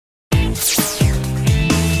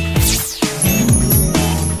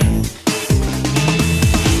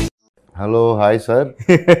Hello hi sir,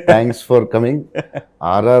 thanks for coming.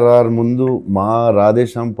 RRR ముందు మా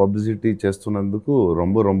Radhe Shyam publicity చేస్తున్నందుకు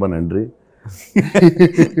రొంబ రొంబ నండ్రి.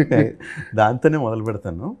 దాంతోనే మొదలు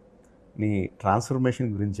పెడతాను. నీ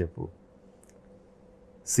ట్రాన్స్ఫర్మేషన్ గురించి చెప్పు.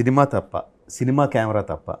 సినిమా తప్ప, సినిమా కెమెరా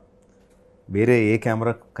తప్ప వేరే ఏ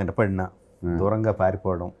కెమెరా కనపడినా దూరంగా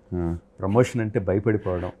పారిపోవడం, ప్రమోషన్ అంటే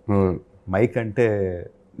భయపడిపోవడం, మైక్ అంటే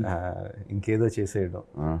ఇంకేదో చేసేయడం,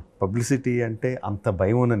 పబ్లిసిటీ అంటే అంత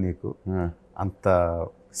భయం ఉన్న నీకు, అంత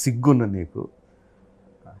సిగ్గున్న నీకు,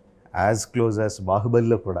 యాజ్ క్లోజ్ యాజ్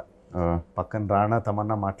బాహుబలిలో కూడా పక్కన రాణా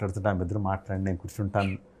తమన్నా మాట్లాడుతుంటే ఆమె ఇద్దరు మాట్లాడి నేను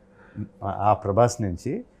కూర్చుంటాను. ఆ ప్రభాస్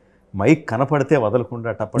నుంచి మైక్ కనపడితే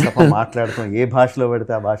వదలకుండా టప్ప మాట్లాడటం, ఏ భాషలో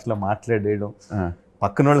పడితే ఆ భాషలో మాట్లాడేయడం,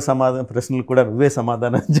 పక్కన వాళ్ళ సమాధానం ప్రశ్నలు కూడా నువ్వే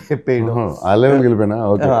సమాధానం చెప్పేయడం. ఆ లెవెల్కి వెళ్ళిపోయినా?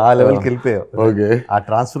 ఆ లెవెల్కి వెళ్ళిపోయావు. ఓకే, ఆ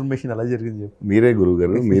ట్రాన్స్ఫర్మేషన్ ఎలా జరిగింది చెప్పు. మీరే గురువు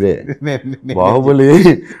గారు, మీరే. బాహుబలి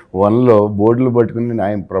 1లో బోర్డులు పట్టుకుని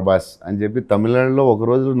ఆయన ప్రభాస్ అని చెప్పి తమిళనాడులో ఒక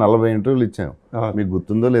రోజు 40 ఇంటర్వ్యూలు ఇచ్చాను. మీకు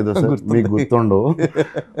గుర్తుందో లేదో సార్? మీకు గుర్తుండవు.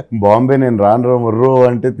 బాంబే నేను రాను రో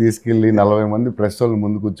అంటే తీసుకెళ్ళి 40 మంది ప్రెస్ వాళ్ళు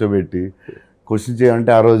ముందు కూర్చోబెట్టి క్వశ్చన్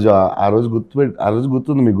చేయాలంటే ఆ రోజు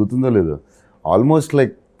గుర్తుంది. మీకు గుర్తుందో లేదో? ఆల్మోస్ట్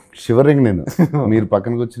లైక్ షివరింగ్ నేను. మీరు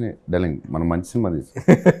పక్కనకి వచ్చి డలింగ్ మనం మంచి సినిమా తీసి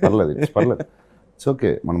పర్లేదు, ఇట్స్ ఓకే,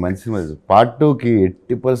 మనం మంచి సినిమా తీసి పార్ట్ 2కి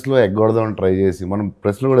 80% ఎగ్గొడదామని ట్రై చేసి మనం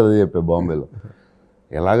ప్రెస్లో కూడా అదే చెప్పాను బాంబేలో.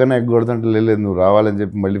 ఎలాగైనా ఎగ్గొడదంటే లేదు నువ్వు రావాలని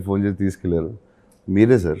చెప్పి మళ్ళీ ఫోన్ చేసి తీసుకెళ్ళారు.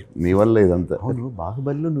 మీరే సార్, మీ వల్ల ఇదంతా. అవును,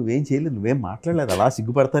 బాహుబలిలో నువ్వేం చేయలేదు, నువ్వేం మాట్లాడలేదు, అలా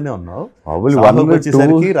సిగ్గుపడతానే ఉన్నావు. బాహుబలి 1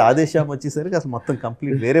 వచ్చేసరికి రాధేశ్యామ్ వచ్చేసరికి అసలు మొత్తం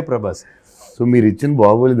కంప్లీట్ వేరే ప్రభాస్. సో మీరు ఇచ్చిన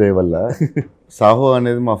బాహుబలి దయ వల్ల సాహో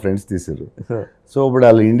అనేది మా ఫ్రెండ్స్ తీశారు. సో ఇప్పుడు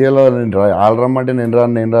వాళ్ళు ఇండియాలో వాళ్ళు రమ్మంటే నేను రా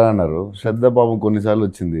అన్నారు. శ్రద్ధ పాపం కొన్నిసార్లు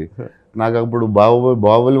వచ్చింది. నాకు అప్పుడు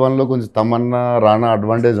బాహుబలి 1లో కొంచెం తమన్నా రానా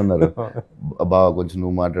అడ్వాంటేజ్ ఉన్నారు. బావ కొంచెం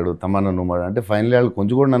నువ్వు మాట్లాడు, తమన్నా నువ్వు మాట్లాడు అంటే ఫైనలీ వాళ్ళు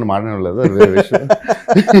కొంచెం కూడా నన్ను మాట్లాడలేదు, అది వేరే విషయం.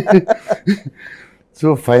 సో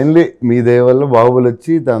ఫైనలీ మీ దయ వల్ల బాహుబలి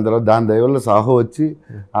వచ్చి దాని దయ వల్ల సాహో వచ్చి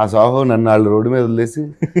ఆ సాహో నన్ను వాళ్ళు రోడ్డు మీద వదిలేసి,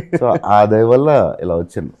 సో ఆ దయ వల్ల ఇలా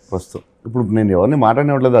వచ్చాను ప్రస్తుతం. ఇప్పుడు నేను ఎవరిని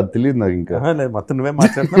మాట్లాడలేదు, అది తెలియదు నాకు. ఇంకా మొత్తం నువ్వే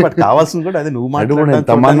మాట్లాడుతున్నావు, బట్ కావాల్సింది కూడా అది నువ్వు మాట్లాడు.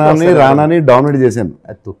 తమన్నాని రానాని డామినేట్ చేశాను.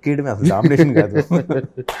 అది తొక్కేయడమే, అసలు డామినేషన్ కాదు.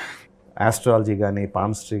 ఆస్ట్రాలజీ కానీ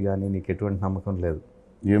పామ్స్ట్రీ కానీ నీకు ఎటువంటి నమ్మకం లేదు?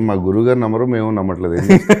 ఏం మా గురువు గారు నమ్మరు, మేము నమ్మట్లేదు.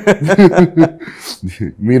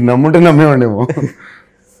 మీరు నమ్ముంటే నమ్మేవాడేమో.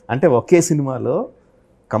 అంటే ఒకే సినిమాలో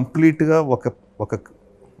కంప్లీట్గా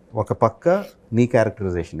ఒక పక్క నీ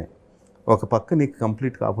క్యారెక్టరైజేషనే, ఒక పక్క నీకు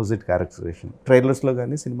కంప్లీట్గా ఆపోజిట్ క్యారెక్టరైజేషన్. ట్రైలర్స్లో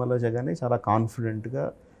కానీ సినిమాలో కానీ చాలా కాన్ఫిడెంట్గా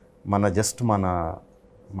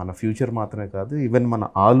మన ఫ్యూచర్ మాత్రమే కాదు, ఈవెన్ మన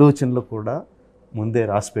ఆలోచనలు కూడా ముందే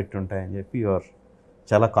రాసి పెట్టి ఉంటాయని చెప్పి యువర్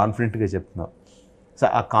చాలా కాన్ఫిడెంట్గా చెప్తున్నావు. సో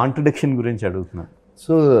ఆ కాంట్రడిక్షన్ గురించి అడుగుతున్నాను.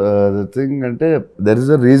 సో ద థింగ్ అంటే there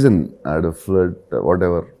is a reason what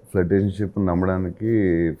ever flirtationship నమ్మడానికి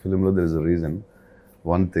ఫిలింలో there is a reason,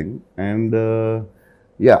 one thing. And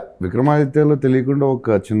yeah, విక్రమాదిత్యలో తెలియకుండా ఒక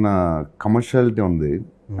చిన్న కమర్షియాలిటీ ఉంది.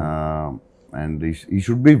 అండ్ ఈ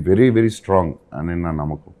should be very very strong అని నా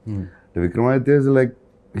నమ్మకం. Vikramaditya is like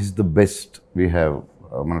is the best we have.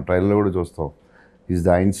 మన ట్రైలర్లో కూడా చూస్తాం, is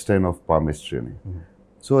the Einstein of palmistry అని.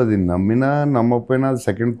 సో అది నమ్మినా నమ్మకపోయినా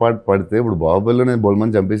సెకండ్ పార్ట్ పడితే, ఇప్పుడు బాహుబలిలో నేను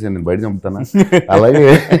బోల్మని చంపేసాను, నేను బయట చంపుతానా? అలాగే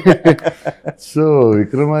so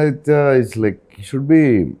Vikramaditya is like he should be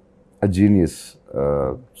a genius.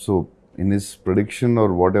 So in his prediction or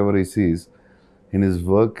whatever he sees, in his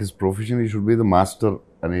work, his profession, he should be the master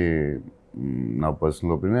అని నా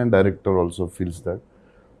personal opinion. And director also feels that.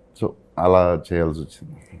 So అలా చేయాల్సి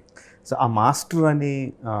వచ్చింది. So ఆ master అని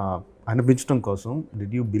అనిపించడం కోసం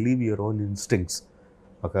did you believe your own instincts?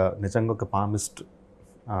 నిజంగా ఒక పామిస్ట్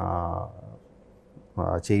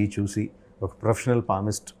చేయి చూసి ఒక ప్రొఫెషనల్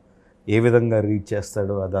పామిస్ట్ ఏ విధంగా రీడ్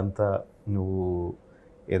చేస్తాడో అదంతా నువ్వు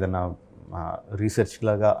ఏదైనా రీసెర్చ్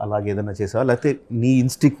లాగా అలాగే ఏదైనా చేసావా, లేకపోతే నీ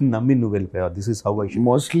ఇన్స్టింక్ట్ని నమ్మి నువ్వు వెళ్ళిపోయావు? This is how I should.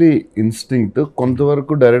 Mostly instinct.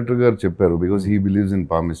 కొంతవరకు డైరెక్టర్ గారు చెప్పారు, because he believes in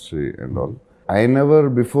palmistry and all. I never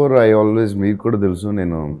before, I always, మీకు కూడా తెలుసు,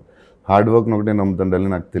 నేను హార్డ్ వర్క్ని ఒకటే నమ్ముతుండాలి,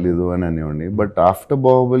 నాకు తెలియదు అని అనేవాడిని. But after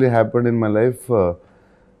Baahubali happened in my life,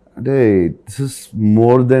 అంటే this is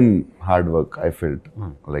more than hard work. I felt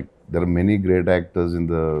like there are many great actors in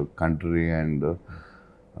the country and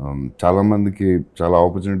చాలామందికి చాలా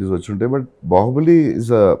ఆపర్చునిటీస్ వచ్చి ఉంటాయి. But Baahubali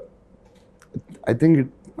is I think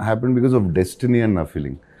it happen because of destiny and నా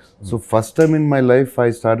feeling. So first time in my life I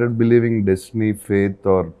started believing destiny, faith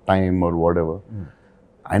are time are what ever.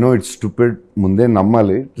 I know it's stupid, ముందే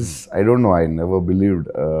నమ్మాలి. I don't know, I never believed.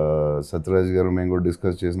 Sathyaraj గారు మేము కూడా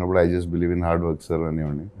discuss చేసినప్పుడు I just believe in hard work sir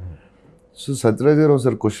అనేవాడిని. So Sathyaraj గారు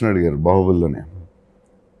ఒకసారి question అడిగారు బాహుబలిలోనే.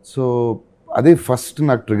 సో అదే ఫస్ట్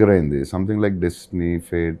నాకు ట్రిగర్ అయింది. Something like destiny,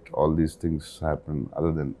 fate, all these things happen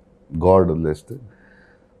other then God వదిలేస్తే.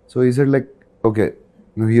 సో ఈ సెడ్ లైక్ ఓకే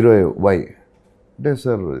నువ్వు హీరో వై అంటే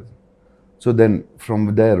sir so then from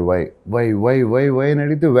there why అని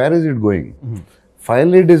అడిగితే where is it going,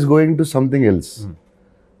 final it is going to something else.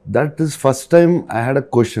 That is first time I had a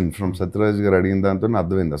question from Sathyaraj గారు అడిగిన దాంతో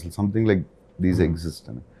అర్థమైంది అసలు something like these exist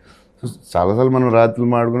అని. So చాలాసార్లు మనం రాత్రులు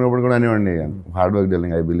మాడుకునేప్పుడు కూడా అనేవాడిని hard work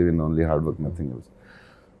డెలింగ్, I believe in only hard work, nothing else.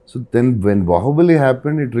 So then when Bahubali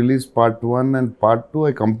happened, it released part 1 and part 2.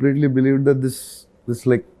 I completely believed that this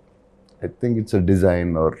like, I think it's a design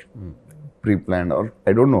or pre-planned or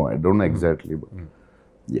I don't know exactly, but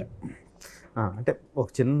yeah. అంటే ఒక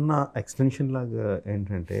చిన్న extension లాగా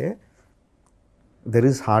ఏంటంటే there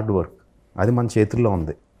is hard work, అది మన చేతుల్లో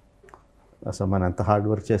ఉంది. అసలు మనం ఎంత హార్డ్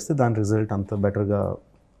వర్క్ చేస్తే దాని రిజల్ట్ అంత బెటర్గా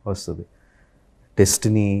వస్తుంది.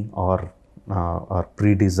 Destiny are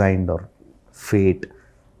pre designed are fate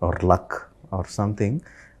are luck or something,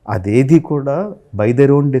 అదేది కూడా బై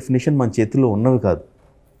దర్ ఓన్ డెఫినేషన్ మన చేతిలో ఉన్నవి కాదు,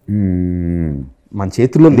 మన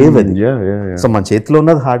చేతిలో లేవు అది. సో మన చేతిలో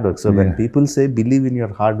ఉన్నది hard work. So when people say believe in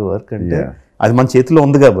your hard work అంటే అది మన చేతిలో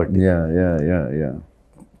ఉంది కాబట్టి.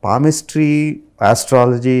 పామిస్ట్రీ,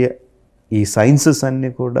 ఆస్ట్రాలజీ, ఈ సైన్సెస్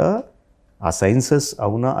అన్నీ కూడా ఆ సైన్సెస్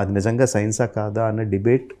అవునా అది నిజంగా సైన్సా కాదా అనే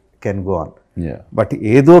debate can go on. But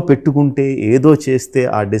ఏదో పెట్టుకుంటే ఏదో చేస్తే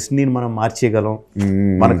ఆ డెస్టినీని మనం మార్చేయగలం,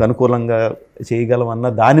 మనకు అనుకూలంగా చేయగలం అన్న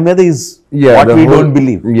దాని మీద is what we don't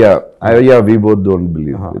believe. We both don't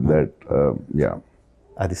believe that.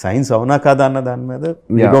 అది సైన్స్ అవునా కాదా అన్న దాని మీద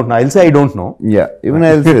I don't know. Even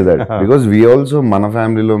I'll say that because we also మన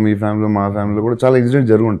ఫ్యామిలీలో, మీ ఫ్యామిలీలో, మా ఫ్యామిలీలో కూడా చాలా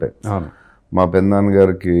ఇన్సిడెంట్స్ జరుగుంటాయి. మా పెద్దనాన్న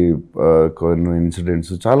గారికి కొన్ని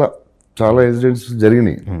ఇన్సిడెంట్స్, చాలా ఇన్సిడెంట్స్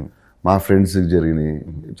జరిగినాయి. మా ఫ్రెండ్స్కి జరిగినాయి,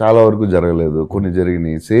 చాలా వరకు జరగలేదు, కొన్ని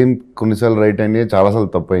జరిగినాయి. సేమ్ కొన్నిసార్లు రైట్ అయినాయి, చాలాసార్లు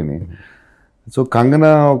తప్పు అయినాయి. సో కంగనా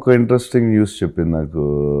ఒక ఇంట్రెస్టింగ్ న్యూస్ చెప్పింది నాకు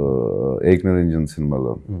ఏక్ నిరంజన్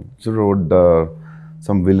సినిమాలో. సో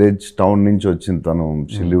సమ్ విలేజ్ టౌన్ నుంచి వచ్చింది తను,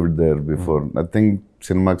 she lived there before, nothing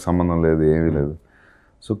సినిమాకి సంబంధం లేదు, ఏమీ లేదు.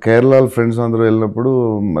 సో కేరళ ఫ్రెండ్స్ అందరూ వెళ్ళినప్పుడు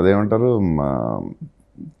అదేమంటారు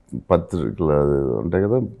పత్రికలు ఉంటాయి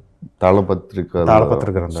కదా,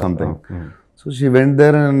 తాళపత్రిక something. So she went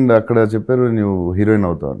there and అక్కడ చెప్పారు నువ్వు హీరోయిన్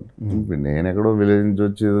అవుతావు. నేను ఎక్కడో విలేజ్ నుంచి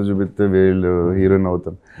వచ్చి ఏదో చూపిస్తే వీళ్ళు హీరోయిన్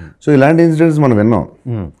అవుతాను. సో ఇలాంటి ఇన్సిడెంట్స్ మనం విన్నాం,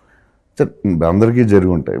 అందరికీ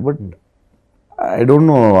జరిగి ఉంటాయి. బట్ ఐ డోంట్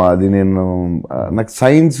నో, అది నాకు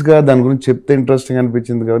సైన్స్గా దాని గురించి చెప్తే ఇంట్రెస్టింగ్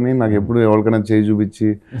అనిపించింది. కానీ నాకు ఎప్పుడు ఎవరికైనా చేయి చూపించి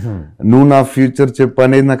నువ్వు నా ఫ్యూచర్ చెప్పు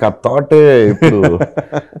అనేది నాకు ఆ థాటే ఎప్పుడు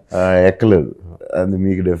ఎక్కలేదు. అది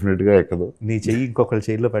మీకు డెఫినెట్గా ఎక్కదు. నీ చెయ్యి ఇంకొకరి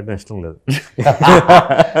చెయ్యిలో పెట్టడం ఇష్టం లేదు.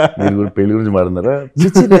 మీరు కూడా పెళ్లి గురించి మాట్లాడారా?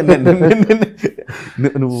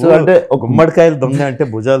 నువ్వు అంటే ఒక గుమ్మడికాయలు దొంగ అంటే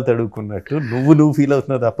భుజాలు తడుకున్నట్టు నువ్వు ఫీల్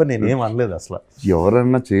అవుతున్నావు తప్ప నేనేం అనలేదు అసలు.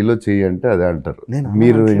 ఎవరన్నా చేయిలో చెయ్యి అంటే అదే అంటారు,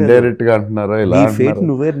 మీరు ఇండైరెక్ట్ గా అంటున్నారా? ఇలా ఫేట్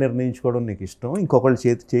నువ్వే నిర్ణయించుకోవడం నీకు ఇష్టం, ఇంకొకళ్ళు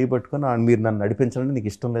చేయి పట్టుకొని మీరు నన్ను నడిపించడం నీకు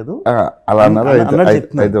ఇష్టం లేదు అలా అన్నారా?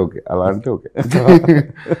 అయితే ఓకే, అలా అంటే ఓకే.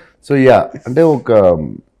 సో అంటే ఒక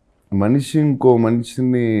మనిషి ఇంకో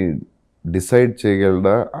మనిషిని డిసైడ్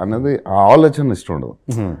చేయగలడా అన్నది ఆ ఆలోచన ఇష్టం ఉండదు.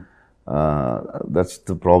 That's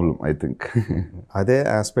the problem I think. అదే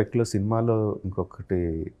ఆస్పెక్ట్లో సినిమాలో ఇంకొకటి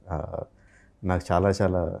నాకు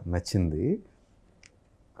చాలా నచ్చింది.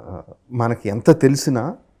 మనకి ఎంత తెలిసినా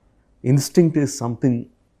instinct is something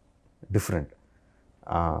different.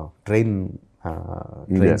 Train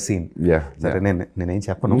scene సరే నేనేం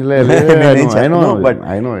చెప్పను, బట్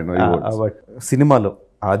సినిమాలో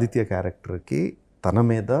ఆదిత్య క్యారెక్టర్కి తన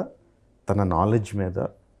మీద, తన నాలెడ్జ్ మీద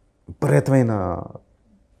విపరీతమైన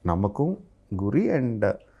నమ్మకం, గురి అండ్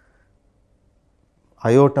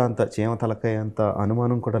అయోటా అంత చీమ తలకాయ అంత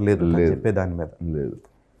అనుమానం కూడా లేదు చెప్పే దాని మీద లేదు.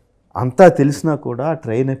 అంతా తెలిసినా కూడా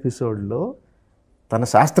ట్రైన్ ఎపిసోడ్లో తన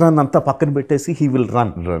శాస్త్రాన్ని అంతా పక్కన పెట్టేసి he will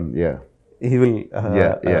run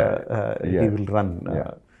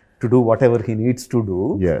to do what ever he needs to do.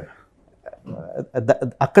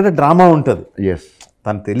 అక్కడ డ్రామా ఉంటుంది.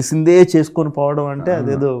 తను తెలిసిందే చేసుకొని పోవడం అంటే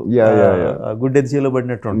అదేదో గుడ్డెది చేలో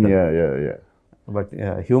పడినట్టు ఉంటుంది. But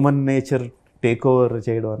human nature take over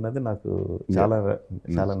చేయడం అన్నది నాకు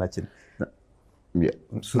చాలా నచ్చింది.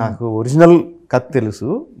 నాకు ఒరిజినల్ కథ తెలుసు,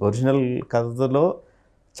 ఒరిజినల్ కథలో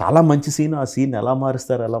చాలా మంచి సీన్, ఆ సీన్ ఎలా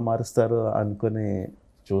మారుస్తారు అనుకుని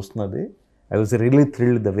చూస్తున్నది. I was really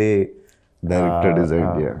thrilled the way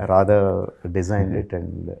Radha designed it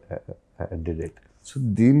and did it. So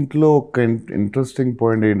దీంట్లో ఒక ఇంట్రెస్టింగ్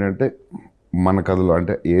పాయింట్ ఏంటంటే మన కథలో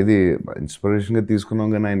అంటే ఏది ఇన్స్పిరేషన్గా తీసుకున్నాం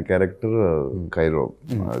కానీ ఆయన character Cairo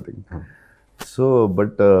I think. So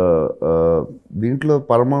but దీంట్లో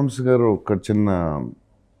పరమహంస గారు ఒక చిన్న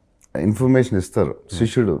ఇన్ఫర్మేషన్ ఇస్తారు,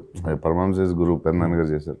 శిష్యుడు పరమహంస గురువు పెన్నాన్ గారు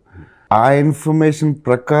చేశారు. ఆ ఇన్ఫర్మేషన్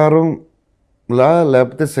ప్రకారం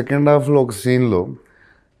లేకపోతే సెకండ్ హాఫ్లో ఒక సీన్లో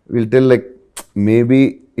will tell like maybe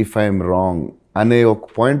if I'm wrong అనే ఒక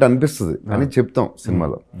పాయింట్ అనిపిస్తుంది అని చెప్తాం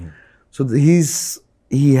సినిమాలో. So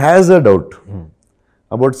he has a doubt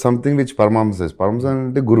about something which Paramahamsa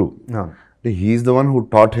అంటే గురు, అంటే he's the one who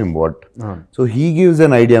taught him what. So he gives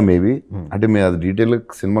an idea maybe, అంటే మేము అది డీటెయిల్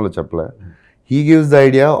సినిమాలో చెప్పలే. He gives the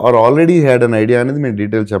idea or already had an idea అనేది మేము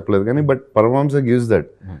detail చెప్పలేదు, కానీ but Paramahamsa gives that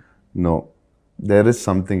no there is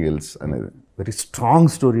something else అనేది. Very strong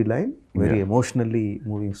story line, very emotionally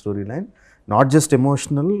moving story line. Not just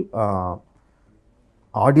emotional,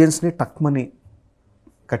 ఆడియన్స్ని టక్మని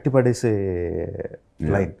కట్టిపడేసే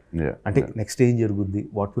line. అంటే next ఏం జరుగుద్ది,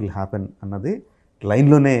 what will happen అన్నది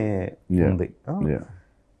లైన్లోనే ఉంది.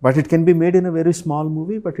 But it can be made in a very small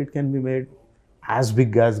movie, but it can be made as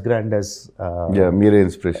big as grand as మీరే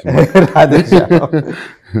inspiration. Radhe Shyam.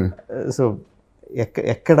 So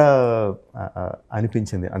ఎక్కడ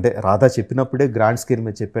అనిపించింది అంటే రాధా చెప్పినప్పుడే గ్రాండ్ స్కేల్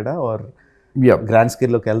మీద చెప్పాడా, ఆర్ గ్రాండ్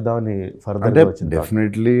స్కేల్లోకి వెళ్దామని ఫర్దర్ వచ్చింది?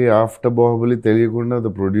 డెఫినెట్లీ ఆఫ్టర్ బాహుబలి తెలియకుండా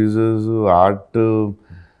the producers, art,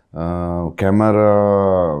 camera,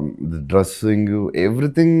 dressing,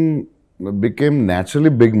 everything became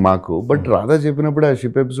naturally big మాకు. బట్ రాధా చెప్పినప్పుడు ఆ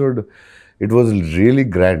ship episode it was really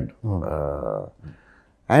grand.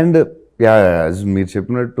 And మీరు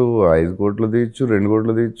చెప్పినట్టు 5 కోట్లు తీయచ్చు, 2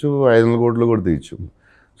 కోట్లు తీయచ్చు, 500 కోట్లు కూడా తీయచ్చు.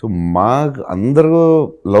 సో మాకు అందరూ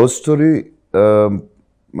love story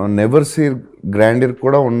never see grandeur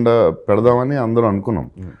కూడా పెడదామని అందరూ అనుకున్నాం.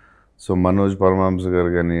 సో మనోజ్ పరమహంస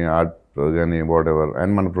గారు కానీ, ఆర్ట్ కానీ, వాట్ ఎవర్,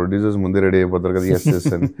 అండ్ మన ప్రొడ్యూసర్స్ ముందే రెడీ అయిపోతారు కదా, ఎస్ ఎస్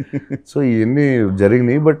అని. సో ఇవన్నీ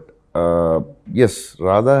జరిగినాయి. But yes,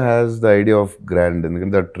 Radha has the idea of grand,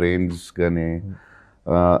 ఎందుకంటే ఆ ట్రైన్స్ కానీ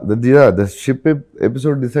the ship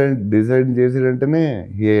episode decide చేసేటంటేనే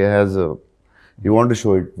he want to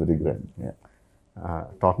show it very grand.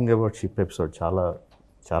 Talking about ship episode చాలా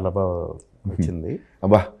చాలా బాగా వచ్చింది.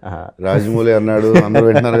 అబ్బా, రాజమౌళి అన్నాడు, అందరూ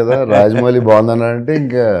పెట్టినారు కదా, రాజమౌళి బాగుంది అన్నాడు అంటే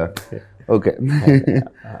ఇంకా ఓకే.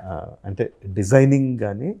 అంటే డిజైనింగ్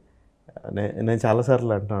కానీ నేను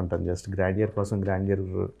చాలాసార్లు అంటూ ఉంటాను, జస్ట్ గ్రాండియర్ కోసం గ్రాండియర్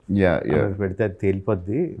పెడితే అది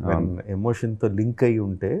తేలిపోద్ది. ఎమోషన్తో లింక్ అయ్యి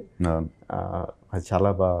ఉంటే అది చాలా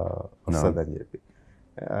బాగా వస్తుంది అని చెప్పి.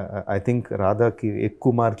 ఐ థింక్ రాధాకి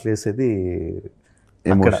ఎక్కువ మార్కులు వేసేది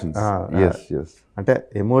ఎమోషన్స్. అంటే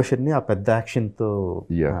ఎమోషన్ని ఆ పెద్ద యాక్షన్తో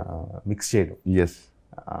మిక్స్ చేయడం.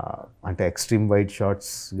 అంటే ఎక్స్ట్రీమ్ వైడ్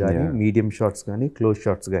షాట్స్ కానీ, మీడియం షాట్స్ కానీ, క్లోజ్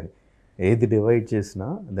షాట్స్ కానీ, ఏది డివైడ్ చేసినా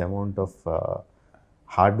the amount of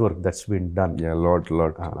hard work that's been done.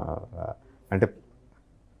 అంటే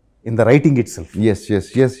in the writing it self.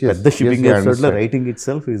 పెద్ద షిప్పింగ్ ఎపిసోడ్లో writing it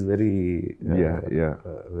self is very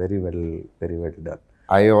very well done.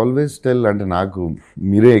 I always tell, అంటే నాకు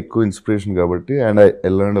మీరే ఎక్కువ ఇన్స్పిరేషన్ కాబట్టి, and I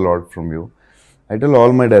learn a lot from you. I tell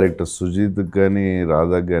all my directors, Sujeeth కానీ,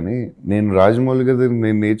 రాధాకి కానీ, నేను రాజమౌళి గారి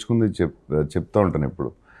నేను నేర్చుకుంది చెప్తా ఉంటాను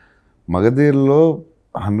ఎప్పుడు. మగధీర్లో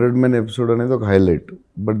 100 Men ఎపిసోడ్ అనేది ఒక highlight,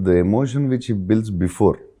 but the emotion which he builds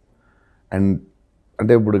before, and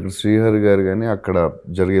అంటే ఇప్పుడు ఇక్కడ శ్రీహరి గారు కానీ, అక్కడ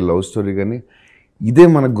జరిగే లవ్ స్టోరీ కానీ, ఇదే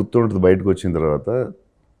మనకు గుర్తుంటుంది బయటకు వచ్చిన తర్వాత.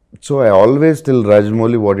 So I always tell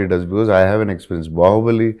Rajamouli what it does, because I have an experience.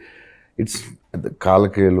 Baahubali it's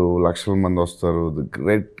కాలకేలు, లక్షల మంది వస్తారు, the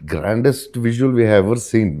grandest visual we have ever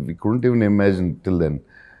seen. We couldn't even imagine till then.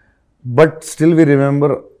 But still we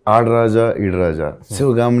remember ఆడరాజా ఈడరాజా.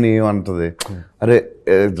 Sivagamini ఏమంటుంది, అరే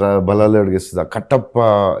బలాలేవుడికి ఇస్తుందా, కట్టప్ప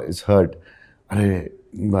ఇస్ హర్ట్, అరే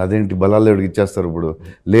అదేంటి బలాలేవుడికి ఇచ్చేస్తారు ఇప్పుడు,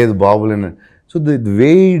 లేదు బాబులేని. So the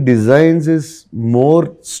way designs is more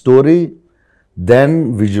story then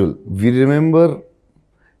visual. We remember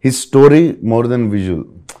his story more than visual.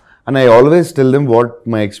 And I always tell them what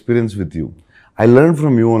my experience with you. I learned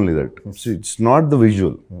from you only that. So it's not the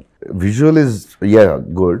visual. Visual is,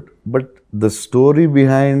 good, but the story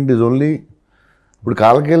behind is only. ఇప్పుడు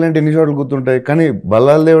కాలకేలు అంటే ఎన్ని షాట్లు గుర్తుంటాయి, కానీ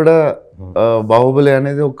బల్లాలేవిడ బాహుబలి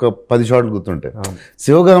అనేది ఒక 10 షాట్లు గుర్తుంటాయి.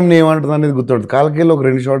 శివగామిని ఏమంటుంది అనేది గుర్తుంటుంది, కాలకేలు ఒక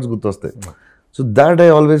 2 షాట్స్ గుర్తొస్తాయి. So that I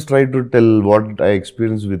always try to tell what I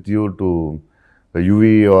experience with you to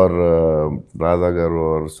UV are Radha గారు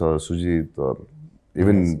are Sujeeth are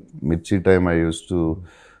even Mirchi time I used to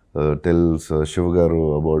tell Shiva Garu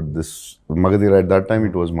about this Magadhira. At that time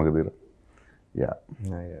it was Magadhira.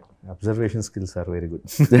 Observation skills are very good.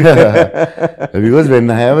 Because when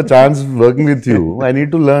I have a chance working with you, I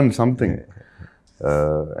need to learn something.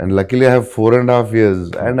 And luckily I have 4.5 years,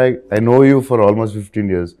 and I know you for almost 15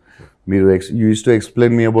 years. You used to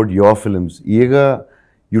explain me about your films.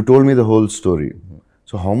 You told me the whole story.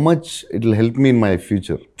 So how much it will help me in my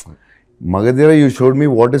future. Magadhira, you showed me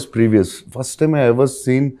what is previous. First time I ever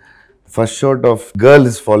seen first shot of girl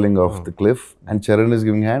is falling off the cliff and Charan is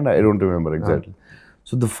giving hand. I don't remember exactly.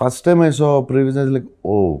 So the first time I saw previous, I was like,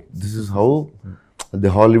 oh, this is how the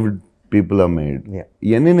Hollywood people are made. Yeah.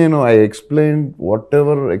 I explained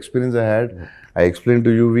whatever experience I had. I explained to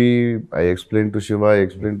UV, I explained to Shiva, I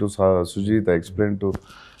explained to Sujit, I explained to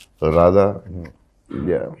Radha.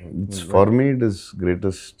 Yeah, it's, for me it is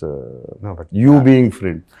greatest. No, but you being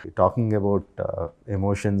friend. Talking about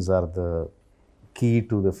emotions are the key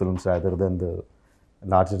to the films rather than the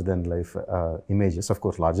larger than life images. Of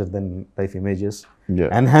course, larger than life images Yeah.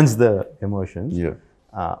 enhance the emotions. Yeah.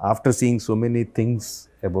 After seeing so many things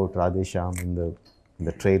about Radhe Shyam in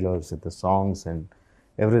the trailers, in the songs and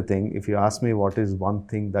everything, if you ask me what is one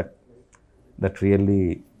thing that really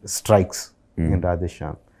strikes in Radhe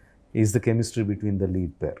Shyam, is the chemistry between the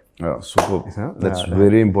lead pair. Super. That's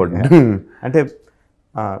very important. అంటే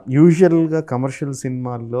యూజువల్గా commercial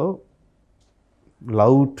సినిమాల్లో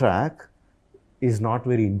love track is not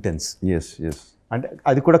very intense. Yes, yes. అంటే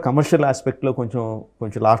అది కూడా commercial ఆస్పెక్ట్లో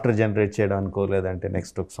కొంచెం laughter generate చేయడానికో లేదంటే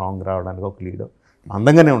next ఒక సాంగ్ రావడానికి ఒక లీడ్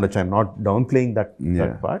అందంగానే ఉండొచ్చు. I'm not down playing that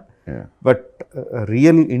part, but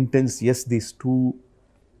real intense yes these two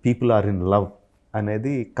people are in love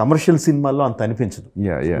అనేది కమర్షియల్ సినిమాల్లో అంత అనిపించదు.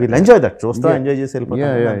 వీల్ ఎంజాయ్ దట్, చూస్తా ఎంజాయ్ చేసి వెళ్ళిపోతాం,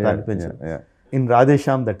 అంత అనిపించదు. In Radhe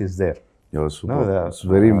Shyam that is there. It's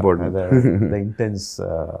very important. The intense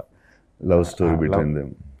love story between them.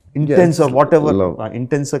 Intense or whatever,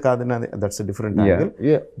 intense కాదని that's a different angle.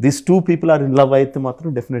 These two people are in love అయితే మాత్రం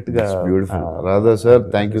definite గా. It's beautiful. Radha sir,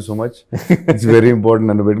 thank you so much. It's very important.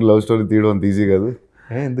 నన్ను పెట్టి love story తీయడం అంత easy కాదు.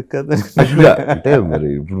 ఎందుకు కదా అంటే మరి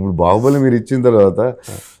ఇప్పుడు బాహుబలి మీరు ఇచ్చిన తర్వాత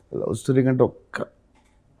లవ్ స్టోరీ కంటే ఒక్క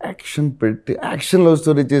యాక్షన్ పెట్టి యాక్షన్ లవ్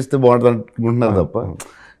స్టోరీ చేస్తే బాగుంటుంది అనుకుంటున్నారు తప్ప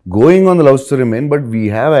going on the love story main, but we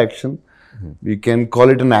have action. We can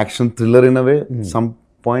call it an action thriller in a way. Some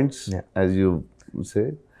points as you say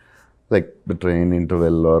like the train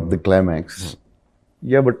interval or the climax.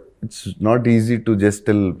 Yeah, but it's not easy to just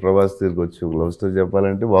tell Prabhas తిరిగొచ్చి ఒక love story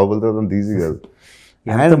చెప్పాలంటే బాహుబలితో అంత easy కాదు.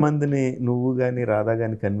 ఎంతమందిని నువ్వు కానీ రాధా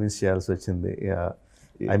కానీ convince చేయాల్సి వచ్చింది?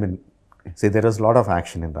 I mean say there is lot of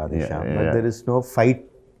action in Radhe Shyam, but there is no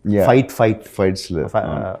fights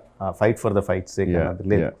fight for the fight sake అన్నది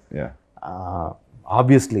లేదు.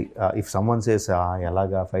 ఆబ్వియస్లీ ఇఫ్ సమ్మన్ సేస్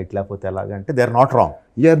ఎలాగా ఫైట్ లేకపోతే ఎలాగా అంటే they are not wrong.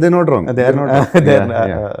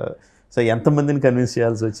 So ఎంతమందిని కన్విన్స్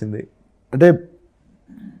చేయాల్సి వచ్చింది? అంటే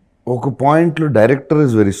ఒక పాయింట్లో director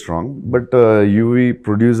is very strong, but UV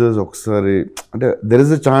producers ఒకసారి అంటే there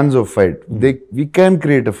is a chance of fight, we can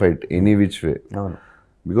create a fight any which way.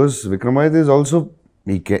 Because Vikramaditya is also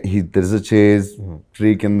there is a chase,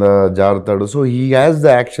 tree కింద జారుతాడు, so he has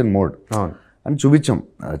the action mode అని చూపించాం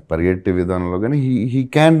పరిగెట్టే విధానంలో. కానీ he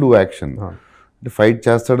can do action. అంటే fight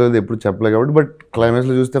చేస్తాడో అది ఎప్పుడు చెప్పలేదు కాబట్టి, బట్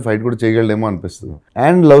క్లైమాక్స్లో చూస్తే ఫైట్ కూడా చేయగలడేమో అనిపిస్తుంది.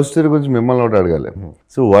 అండ్ లవ్ స్టోరీ గురించి మిమ్మల్ని ఒకటి అడగాలి.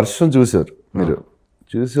 సో వర్షం చూసారు మీరు,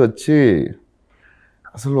 చూసి వచ్చి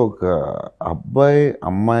అసలు ఒక అబ్బాయి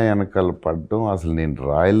అమ్మాయి వెనకాల పడడం అసలు నేను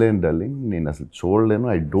రాయలేను డార్లింగ్, నేను అసలు చూడలేను,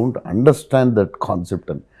 I don't understand that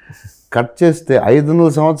concept అని కట్ చేస్తే 500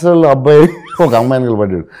 సంవత్సరాలు అబ్బాయి ఒక అమ్మాయి వెనకాల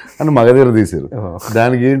పడ్డాడు అని మగధీర తీశారు.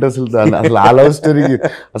 దానికి ఏంటి అసలు అసలు ఆ లవ్ స్టోరీకి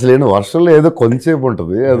అసలు ఏంటో వర్షంలో ఏదో కొంచెంసేపు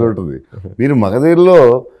ఉంటుంది, అది ఉంటుంది. మీరు మగధీరలో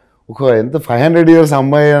ఒక ఎంత 500 years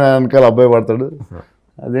అమ్మాయి వెనకాల అబ్బాయి పడతాడు,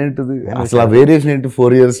 అదేంటిది అసలు ఆ వేరియేషన్ ఏంటి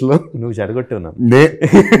 4 years లో? నువ్వు చెడగొట్టావు.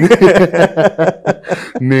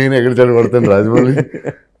 నేను ఎక్కడ చెడగొడతాను Rajamouli.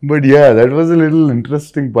 But yeah, that was a little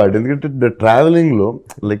interesting part. ఎందుకంటే the ట్రావెలింగ్లో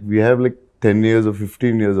like we have like 10 years or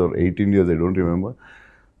 15 years or 18 years, I don't remember.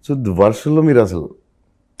 So వర్షంలో మీరు అసలు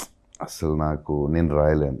నేను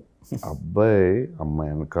రాయలేను, అబ్బాయి అమ్మాయి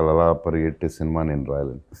వెనకాల అలా పరిగెట్టే సినిమా నేను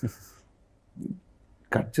రాయలేను.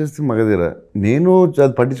 కట్ చేస్తే మగధీర, నేను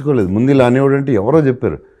అది పట్టించుకోలేదు. ముందు ఇలా అనేవాడు అంటే ఎవరో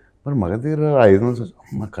చెప్పారు, మరి మగధీర 500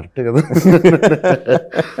 అమ్మ కరెక్టే కదా.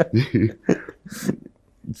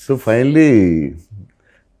 So finally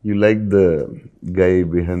you like the guy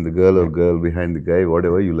behind the girl or girl behind the guy,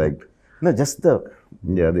 whatever you liked. No, just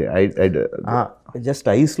just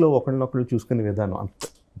ఐస్లో ఒకళ్ళనొకళ్ళు చూసుకునే విధానం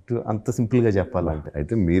అంత సింపుల్గా చెప్పాలంటే.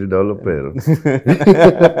 అయితే మీరు డెవలప్ అయ్యారు.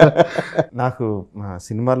 నాకు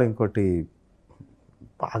సినిమాలో ఇంకోటి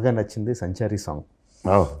బాగా నచ్చింది సంచారి సాంగ్.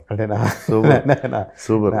 అంటే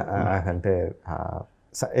సూపర్. అంటే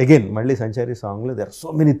అగైన్ మళ్ళీ సంచారి సాంగ్లో there are so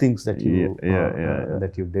many things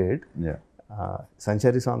that you did.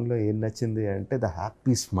 సంచారి సాంగ్లో ఏం నచ్చింది అంటే the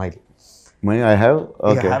happy smile. I have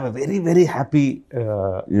a very very happy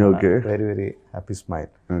very very happy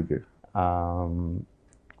smile.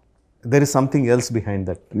 There is something else behind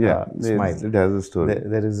that smile. It has a story.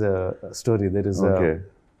 There is a story. There is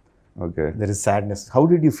there is sadness. How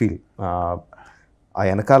did you feel? ఆ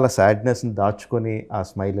వెనకాల సాడ్నెస్ని దాచుకొని ఆ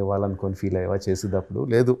smile ఇవ్వాలనుకొని feel అయ్యవా చేసేటప్పుడు?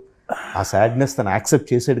 లేదు, ఆ sadness తను accept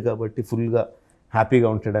చేసాడు కాబట్టి ఫుల్గా హ్యాపీగా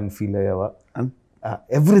ఉంటాడని ఫీల్ అయ్యావా?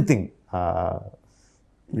 ఎవ్రీథింగ్.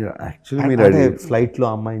 యాక్చువల్లీ మీరు ఫ్లైట్లో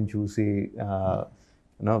అమ్మాయిని చూసి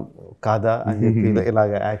కాదా అని చెప్పి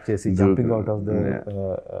ఇలాగ యాక్ట్ చేసి jumping out of the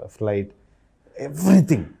flight,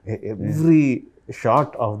 everything, every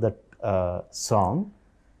shot of that song,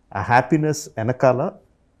 ఆ హ్యాపీనెస్ వెనకాల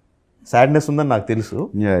సాడ్నెస్ ఉందని నాకు తెలుసు.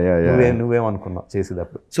 నువ్వేమనుకున్నావు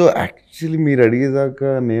చేసేటప్పుడు? సో యాక్చువల్లీ మీరు అడిగేదాకా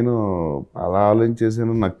నేను అలా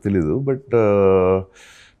ఆలోచించేసాను నాకు తెలీదు. బట్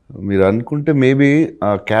మీరు అనుకుంటే మేబీ ఆ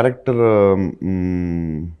క్యారెక్టర్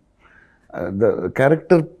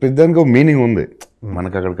పెద్దానికి ఒక మీనింగ్ ఉంది.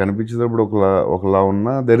 మనకు అక్కడ కనిపించేటప్పుడు ఒకలా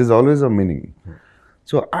ఉన్నా there is always a meaning.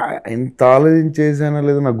 So ఎంత ఆలోచించేసానో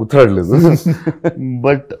లేదో నాకు గుర్తురాడలేదు.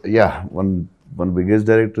 But yeah, one biggest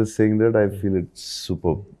director saying that I feel it's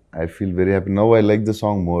super. I feel very happy. Now I like the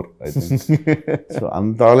song more, I think. So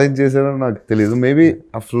అంత ఆలోచన చేశానో నాకు తెలియదు. మేబీ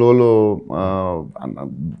ఆ ఫ్లోలో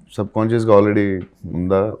సబ్కాన్షియస్గా ఆల్రెడీ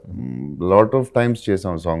ఉందా. లాట్ ఆఫ్ టైమ్స్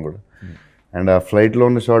చేసాం సాంగ్ కూడా. అండ్ ఆ ఫ్లైట్లో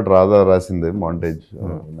ఉన్న షాట్ రాధా రాసిందే మాంటేజ్,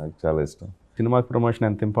 నాకు చాలా ఇష్టం. సినిమాకి ప్రమోషన్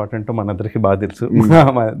ఎంత ఇంపార్టెంటో మనందరికీ బాగా తెలుసు,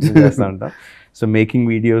 చేస్తూ ఉంటాం. So making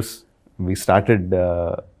videos, we started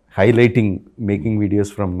highlighting making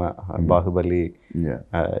videos from Baahubali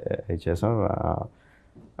చేసాం.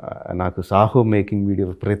 నాకు సాహు మేకింగ్ వీడియో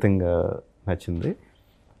విపరీతంగా నచ్చింది.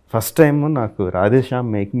 ఫస్ట్ టైం నాకు రాధే శ్యామ్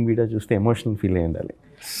మేకింగ్ వీడియో చూస్తే ఎమోషనల్ ఫీల్ అయ్యి ఉండాలి.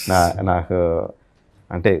 నాకు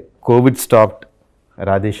అంటే Covid stopped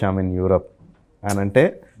Radhe Shyam in Europe అని అంటే,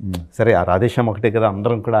 సరే ఆ రాధే శ్యామ్ ఒకటే కదా,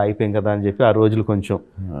 అందరం కూడా అయిపోయాం కదా అని చెప్పి ఆ రోజులు కొంచెం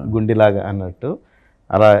గుండెలాగా అన్నట్టు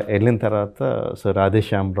అలా వెళ్ళిన తర్వాత, so Radhe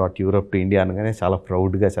Shyam brought Europe to India అనగానే చాలా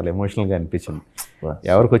ప్రౌడ్గా, చాలా ఎమోషనల్గా అనిపించింది.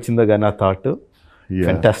 ఎవరికి వచ్చిందో కానీ ఆ thought,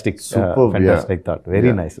 fantastic thought,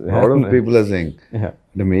 very nice. Lot of people are saying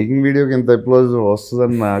the making video ki inta applause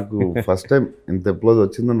vastudani naaku first time inta applause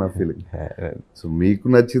vachindani na feeling. So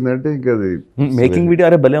meeku nachindante inka adi making video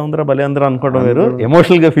are bale undra anukodam veru,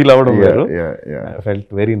 emotional ga feel avadam veru. I felt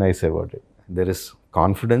very nice about it. There is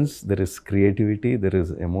confidence, there is creativity, there is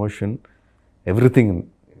emotion, everything.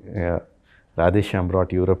 Radhe Shyam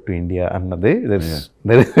brought Europe to India annade,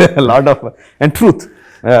 there is a lot of and truth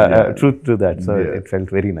to that. So it felt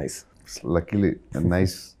very nice. Luckily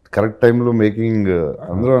nice, correct time lo making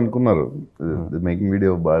andru anukunnaru making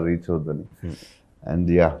video ba reach avudani. And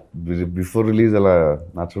yeah, before release ala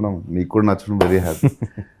nachadam meeku kuda nachadam very happy.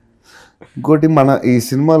 ఇంకోటి మన ఈ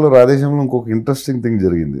సినిమాలో రాధేశ్యామ్లో ఇంకొక interesting thing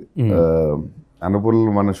జరిగింది.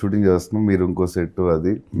 అన్నపూర్లో మనం shooting చేస్తున్నాం, మీరు ఇంకో సెట్,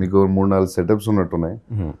 అది మీకు 3-4 సెటప్స్ ఉన్నట్టున్నాయి.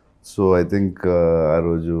 సో ఐ థింక్ ఆ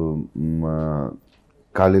రోజు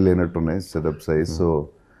ఖాళీ లేనట్టున్నాయి సెటప్స్ అయ్యి. సో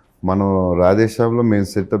మనం రాధేశ్యామ్లో మేము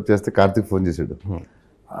సెటప్ చేస్తే కార్తిక్ ఫోన్ చేసాడు,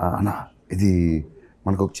 అన్నా ఇది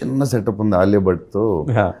మనకు ఒక చిన్న సెటప్ ఉంది ఆలియా భట్తో,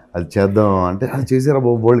 అది చేద్దాం అంటే, అది చేసారా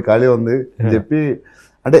బాబు బోల్డ్ ఖాళీ ఉంది అని చెప్పి.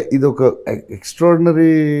 అంటే ఇది ఒక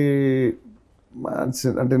ఎక్స్ట్రాడినరీ,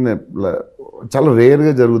 అంటే చాలా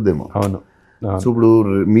రేర్గా జరుగుద్దేమో. అవును. సో ఇప్పుడు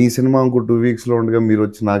మీ సినిమా ఇంకో 2 వీక్స్లో ఉండగా మీరు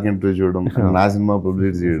వచ్చి నాకు ఇంటర్వ్యూ చేయడం, నా సినిమా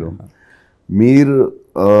పబ్లిసిటీ చేయడం, మీరు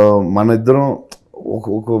మన ఇద్దరం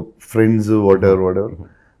ఒక ఫ్రెండ్స్ వాట్ ఎవర్,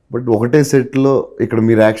 బట్ ఒకటే సెట్లో ఇక్కడ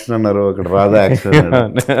మీరు యాక్షన్ అన్నారు, అక్కడ రాధా యాక్షన్ అన్నారు.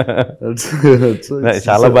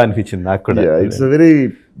 చాలా బాగా అనిపించింది నాకు కూడా. It's a very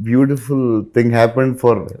beautiful thing happened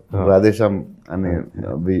for Radhe Shyam అని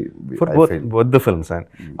బోత్ ద ఫిల్మ్స్. అండ్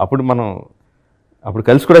అప్పుడు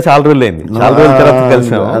కలిసి కూడా చాలా రోజులు అయింది, చాలా రోజుల తర్వాత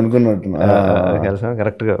కలిసాం కలిసాం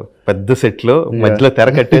కరెక్ట్గా పెద్ద సెట్లో మధ్యలో తెర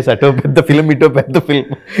కట్టేసి అటో పెద్ద ఫిల్మ్ ఇటో పెద్ద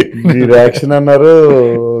ఫిల్మ్. మీరు యాక్షన్ అన్నారు,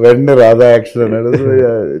 వెంటనే రాధా యాక్షన్ అన్నాడు.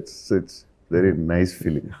 It's very nice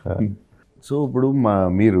feeling. So ఇప్పుడు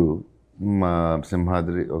మీరు మా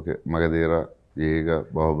సింహాద్రి ఓకే, మగధీర, ఏగా,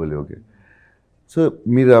 బాహుబలి ఓకే. సో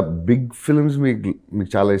మీరు ఆ బిగ్ ఫిల్మ్స్ మీకు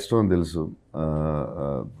చాలా ఇష్టం అని తెలుసు,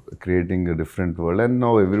 creating different world, and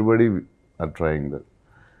now everybody are trying that.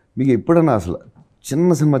 మీకు ఎప్పుడన్నా అసలు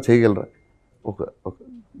చిన్న సినిమా చేయగలరా? ఒక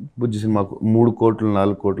బుజ్జి సినిమాకు 3 కోట్లు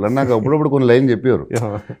 4 కోట్లు అని నాకు అప్పుడప్పుడు కొన్ని లైన్ చెప్పేవారు.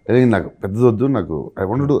 నాకు పెద్దదొద్దు, నాకు I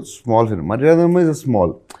want to do small film. మర్యాదమ్మ is a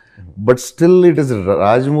small, but still it is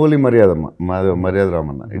Rajamouli మర్యాద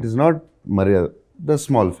రామన్న. ఇట్ ఈస్ నాట్ మర్యాద the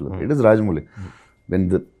small film, it is Rajamouli. When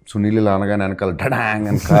the Sunil అనగానే వెనకాల డడాంగ్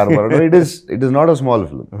అని కార్ పడడం, it is not a small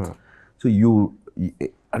film. So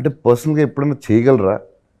అంటే పర్సనల్గా ఎప్పుడైనా చేయగలరా?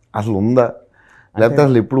 అసలు ఉందా, లేకపోతే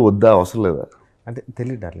అసలు ఎప్పుడు వద్దా, అవసరం లేదా? అంటే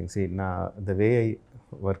తెలియదు darling. See the way I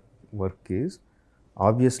work is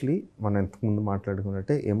obviously మనం ఇంతకుముందు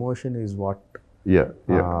మాట్లాడుకున్నట్టే emotion is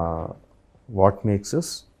what makes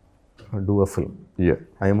us do a film.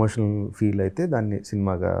 ఆ ఎమోషనల్ ఫీల్ అయితే దాన్ని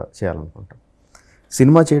సినిమాగా చేయాలనుకుంటాం.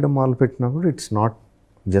 సినిమా చేయడం మొదలు పెట్టినప్పుడు it's not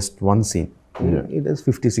just one scene, it is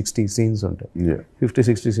 50-60 scenes ఉంటాయి.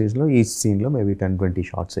 50-60 సీన్స్లో ఈ సీన్లో మేబీ 10-20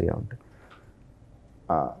 షార్ట్స్ అయ్యా ఉంటాయి.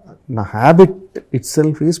 నా హ్యాబిట్ ఇట్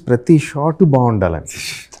సెల్ఫ్ ఈజ్ ప్రతి షాట్ బాగుండాలని.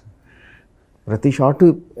 ప్రతి షాట్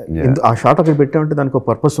ఆ షాట్ అక్కడ పెట్టామంటే దానికి ఒక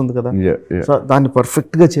పర్పస్ ఉంది కదా, సో దాన్ని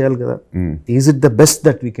పర్ఫెక్ట్గా చేయాలి కదా. Is it the best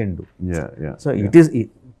that we can do. So it is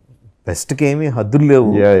బెస్ట్కి ఏమీ హద్దులు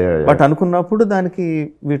లేవు, బట్ అనుకున్నప్పుడు దానికి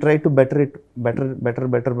వీ ట్రై టు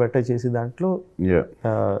బెటర్ చేసి దాంట్లో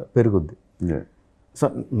పెరుగుద్ది. సో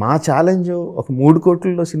నా ఛాలెంజ్ ఒక 3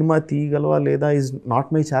 కోట్లలో సినిమా తీయగలవా లేదా is not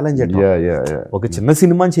my challenge at. ఒక చిన్న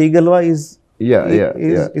సినిమా చేయగలవా ఈజ్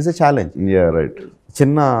ఎ ఛాలెంజ్.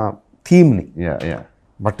 చిన్న థీమ్ని,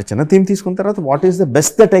 బట్ చిన్న థీమ్ తీసుకున్న తర్వాత what is the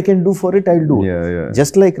best that I can do for it, I will do.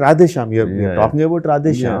 Just like Radhe Shyam, you're talking about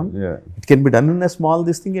Radhe Shyam, it can be done in a small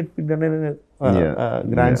this thing, it can be done in a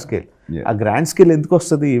grand scale. ఆ grand scale ఎందుకు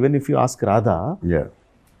వస్తుంది, even if you ask Radha,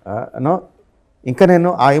 no ఇంకా నేను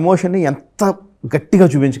ఆ ఎమోషన్ని ఎంత గట్టిగా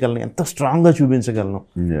చూపించగలను, ఎంత స్ట్రాంగ్గా చూపించగలను.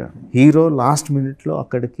 హీరో లాస్ట్ మినిట్లో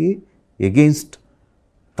అక్కడికి ఎగెయిన్స్ట్,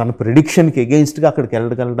 తన ప్రిడిక్షన్కి ఎగెయిన్స్ట్గా అక్కడికి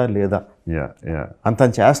వెళ్ళగలడా లేదా, అంత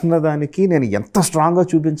చేస్తున్న దానికి నేను ఎంత స్ట్రాంగ్గా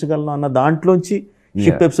చూపించగలను అన్న దాంట్లోంచి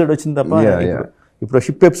షిప్ ఎపిసోడ్ వచ్చింది తప్ప ఇప్పుడు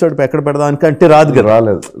షిప్ ఎపిసోడ్ ఎక్కడ పెడదాం అంటే రాదు కదా.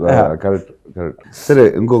 రాలేదు. కరెక్ట్. సరే,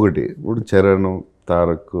 ఇంకొకటి, ఇప్పుడు చరణ్,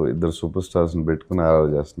 తారక్ ఇద్దరు సూపర్ స్టార్స్ని పెట్టుకుని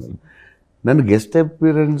ఆరాధన చేస్తున్నారు. నన్ను గెస్ట్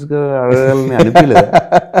అపీరెన్స్గా అడగాలని అనిపించలేదు.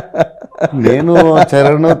 నేను,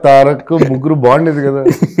 చరణ్, తారక్ ముగ్గురు బాగుండేది కదా,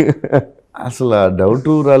 అసలు ఆ డౌట్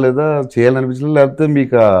రాలేదా, చేయాలనిపించలేదు? లేకపోతే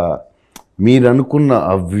మీకు మీరు అనుకున్న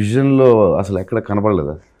ఆ విజన్లో అసలు ఎక్కడ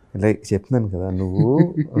కనపడలేదా? లైక్ చెప్తున్నాను కదా,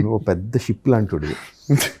 నువ్వు పెద్ద షిప్ లాంటి.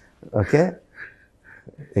 Okay,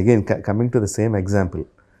 again coming to the same example,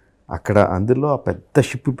 అక్కడ అందులో ఆ పెద్ద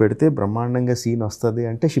షిప్ పెడితే బ్రహ్మాండంగా సీన్ వస్తుంది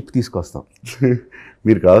అంటే షిప్ తీసుకొస్తాం.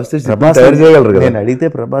 మీరు కావస్తే నేను అడిగితే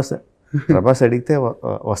ప్రభాస్ అడిగితే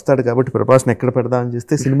వస్తాడు కాబట్టి ప్రభాస్ని ఎక్కడ పెడదాం అని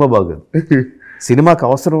చేస్తే సినిమా బాగోదు. సినిమాకి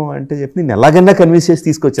అవసరం అంటే చెప్పి నేను ఎలాగైనా కన్విన్స్ చేసి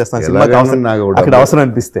తీసుకొచ్చేస్తాను, అక్కడ అవసరం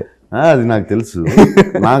అనిపిస్తే. అది నాకు తెలుసు.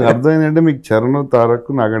 నాకు అర్థమైంది అంటే మీకు చరణ్, తారక్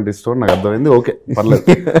నాకంటే ఇష్టం, నాకు అర్థమైంది. ఓకే, పర్లేదు,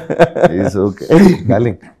 ఓకే.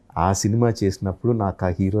 డార్లింగ్, ఆ సినిమా చేసినప్పుడు నాకు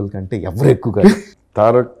ఆ హీరోల కంటే ఎవరు ఎక్కువ కాదు.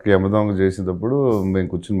 తారక్ యమదొంగ చేసేటప్పుడు మేము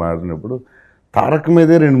కూర్చొని మాట్లాడినప్పుడు తారక్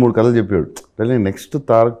మీదే 2-3 కథలు చెప్పాడు. నేను నెక్స్ట్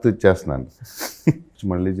తారక్తో ఇచ్చేస్తున్నాను,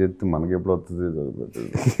 మళ్ళీ చేస్తే మనకి ఎప్పుడు వస్తుంది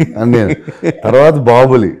అని నేను. తర్వాత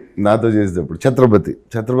బాహుబలి నాతో చేసేటప్పుడు ఛత్రపతి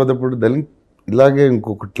అప్పుడు దాని ఇలాగే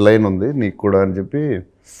ఇంకొకటి లైన్ ఉంది నీకు కూడా అని చెప్పి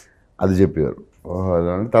అది చెప్పారు.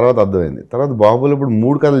 తర్వాత అర్థమైంది. తర్వాత బాహుబలి ఇప్పుడు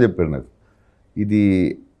 3 కథలు చెప్పాడు నాకు. ఇది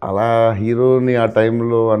అలా హీరోని ఆ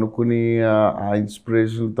టైంలో అనుకుని ఆ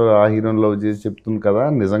ఇన్స్పిరేషన్తో ఆ హీరోని లవ్ చేసి చెప్తుంది కదా,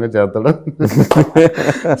 నిజంగా చేస్తాడా?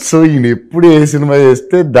 సో ఈయన ఎప్పుడు ఏ సినిమా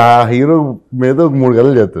చేస్తే ఆ హీరో మీద ఒక 3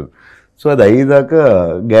 కథలు చేస్తాడు. సో అది అయ్యేదాకా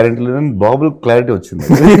గ్యారెంటీ లేదని బాబుల్ క్లారిటీ వచ్చింది.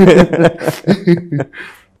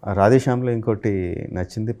 రాధే శ్యామ్లో ఇంకోటి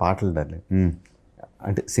నచ్చింది పాటలు. డార్లింగ్,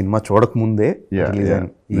 అంటే సినిమా చూడకముందే రిలీజ్ అయిన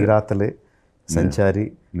ఈ రాతలే, సంచారి,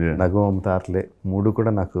 నగవం తారలే 3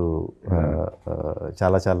 కూడా నాకు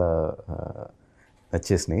చాలా చాలా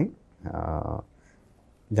నచ్చేసినాయి.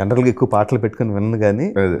 జనరల్గా ఎక్కువ పాటలు పెట్టుకుని విన్నాను, కానీ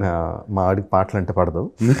మా ఆడికి పాటలు అంటే పడదు.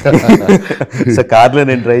 సో కార్లో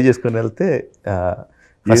నేను డ్రైవ్ చేసుకొని వెళ్తే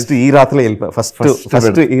ఫస్ట్ ఈ రాత్రిలో వెళ్ళిపోయి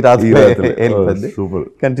ఫస్ట్ ఈ రాత్రి వెళ్ళిపోయింది.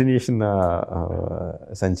 కంటిన్యూషన్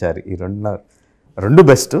సంచారి, ఈ రెండు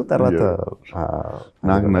బెస్ట్. తర్వాత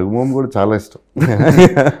నాకు నగమం కూడా చాలా ఇష్టం.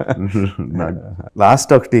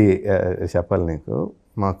 లాస్ట్ ఒకటి చెప్పాలి నీకు,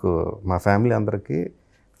 మా ఫ్యామిలీ అందరికీ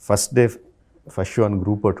ఫస్ట్ షో అని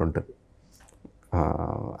గ్రూప్ ఒకటి ఉంటుంది.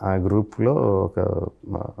 ఆ గ్రూప్లో ఒక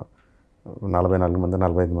 44 మంది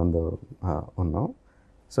 45 మంది ఉన్నాం.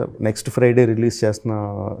 So next Friday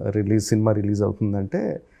cinema release అవుతుందంటే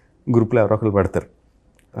గ్రూప్లో ఎవరో ఒకరు పెడతారు,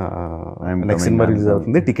 నెక్స్ట్ సినిమా రిలీజ్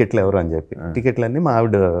అవుతుంది, టికెట్లు ఎవరు అని చెప్పి. టికెట్లన్నీ మా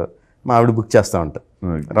ఆవిడ బుక్ చేస్తూ ఉంటారు,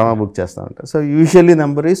 రమా బుక్ చేస్తూ ఉంటారు. So usually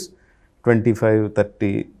number is 25,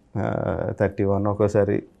 30, 31.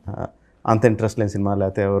 ఒక్కోసారి అంత ఇంట్రెస్ట్ లేని సినిమా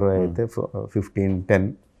లేకపోతే ఎవరు అయితే 15, 10.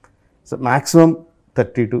 So maximum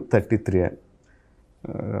 32, 33.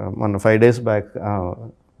 మొన్న 5 days back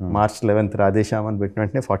March 11th Radhe Shyam అని పెట్టిన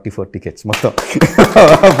వెంటనే 44 టికెట్స్ మొత్తం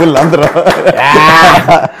ఫుల్. అందరూ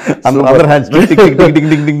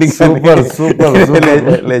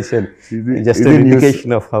just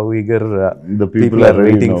indication of how eager the people are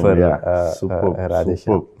waiting for Radhe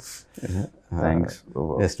Shyam.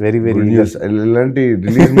 Just very very ఇలాంటి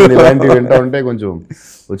రిలీజ్ ఇలాంటివి వింటా ఉంటే కొంచెం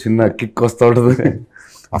చిన్న కిక్ వస్తూ ఉంటుంది.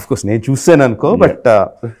 అఫ్ కోర్స్ నేను చూసాను అనుకో, బట్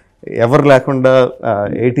ఎవరు లేకుండా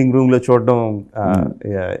ఎయిటింగ్ రూమ్ లో చూడడం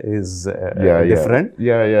ఈజ్ డిఫరెంట్.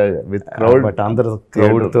 బట్ అందరు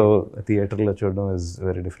క్రౌడ్ తో థియేటర్ లో చూడడం is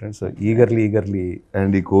very different. So eagerly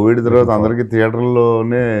and ఈ కోవిడ్ తర్వాత అందరికి థియేటర్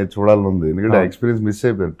లోనే చూడాలని ఉంది, ఎందుకంటే ఎక్స్పీరియన్స్ మిస్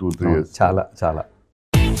అయిపోయారు 2-3 years. చాలా